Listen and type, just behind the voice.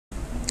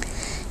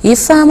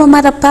Efa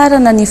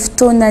mamaraparana ny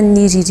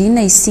fotoanan'ny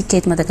ririna isika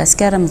eto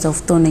Madagasikara amin'izao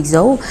fotoana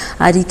izao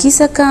ary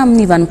kisaka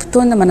amin'ny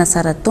vanim-potoana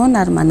manasara taona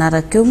ary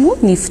manaraka eo moa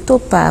ny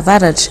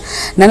fotoam-pahavaratra.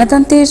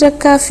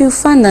 Nanatanteraka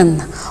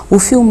fiofanana ho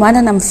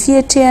fiomanana amin'ny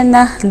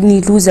fiatrehana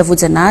ny loza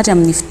voajanahary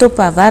amin'ny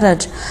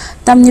fotoam-pahavaratra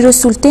tamin'ireo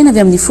solitena avy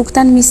amin'ny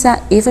fokontany misa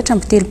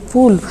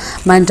 430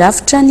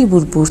 mandrafitra ny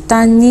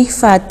boriboritany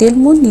fahatelo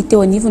moa ny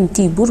teo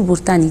anivon'ity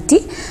boriboritany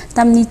ity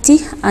tamin'ity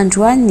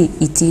androany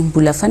ity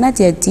mbola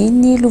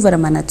fanadihadiny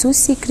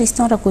Lovaramanatsoa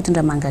Christian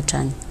Rakotondra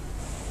Mangatrany.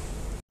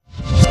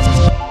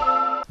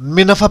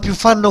 Mena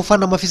fampiofanana ho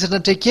fanamafisana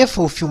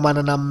traikefa ho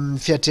fiomanana amin'ny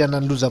fiatrehana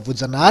ny loza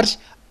voajanahary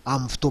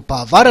amin'ny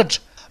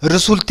fotoam-pahavaratra. Ireo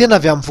solitena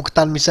avy amin'ny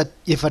fokontany misa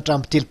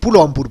 430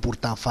 ao amin'ny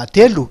boriboritany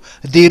fahatelo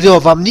dia ireo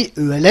avy amin'ny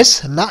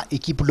ELS na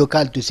équipe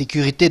locale de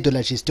sécurité de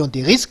la gestion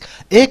des risques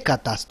et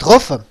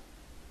catastrophes.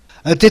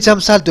 Tetsy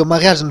amin'ny salle de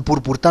mariage ny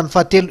boriboritany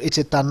fahatelo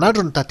etsy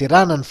Antananarivo ny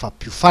tanterahana ny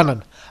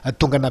fampiofanana.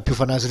 Tonga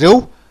nampiofana azy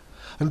ireo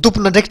ny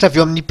tompon'andraikitra avy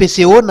eo amin'ny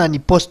PCO na ny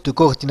poste de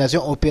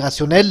coordination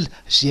opérationnelle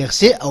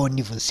GRC ao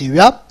anivon'ny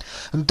CEA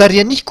ny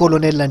tariany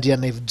colonel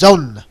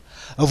Andrianaivo-Jaona.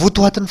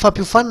 Votoatin'ny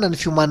fampiofanana ny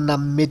fiomanana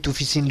amin'ny mety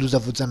ofisian'ny loza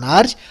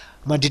voajanahary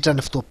mandritra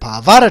ny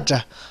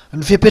fotoam-pahavaratra,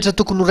 ny fepetra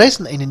tokony ho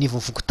raisina eny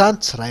anivon'ny fokontany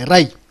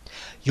tsirairay.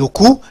 Eo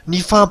koa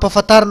ny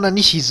fampahafantarana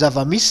ny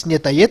zava-misy ny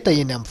etaeta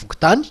eny amin'ny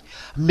fokontany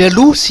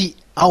mialoha sy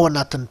ao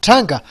anatin'ny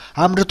tranga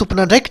amin'ireo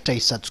tompon'andraikitra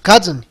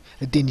isatsokajiny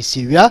dia ny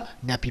CEA,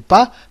 ny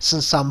APIPA sy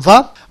ny SAMVA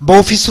mba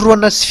ho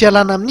fisorohana sy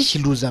fialana amin'ny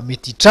loza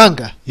mety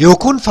hitranga. Eo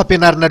koa ny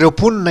fampianarana ireo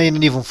mponina eny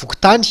anivon'ny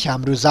fokontany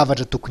amin'ireo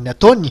zavatra tokony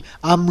ataony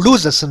amin'ny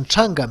loza sy ny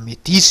tranga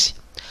mety hisy.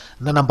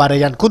 Nanambara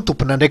ihany koa ny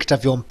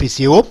tompon'andraikitra avy eo amin'ny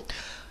PCO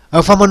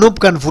fa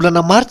manomboka ny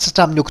volana Martsa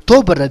hatramin'ny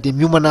Oktobra dia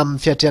miomana amin'ny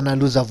fiatrehana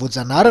loza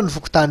voajanahary ny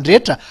fokontany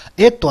rehetra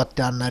eto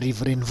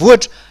Antananarivo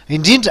renivohitra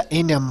indrindra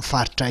eny amin'ny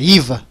faritra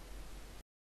iva.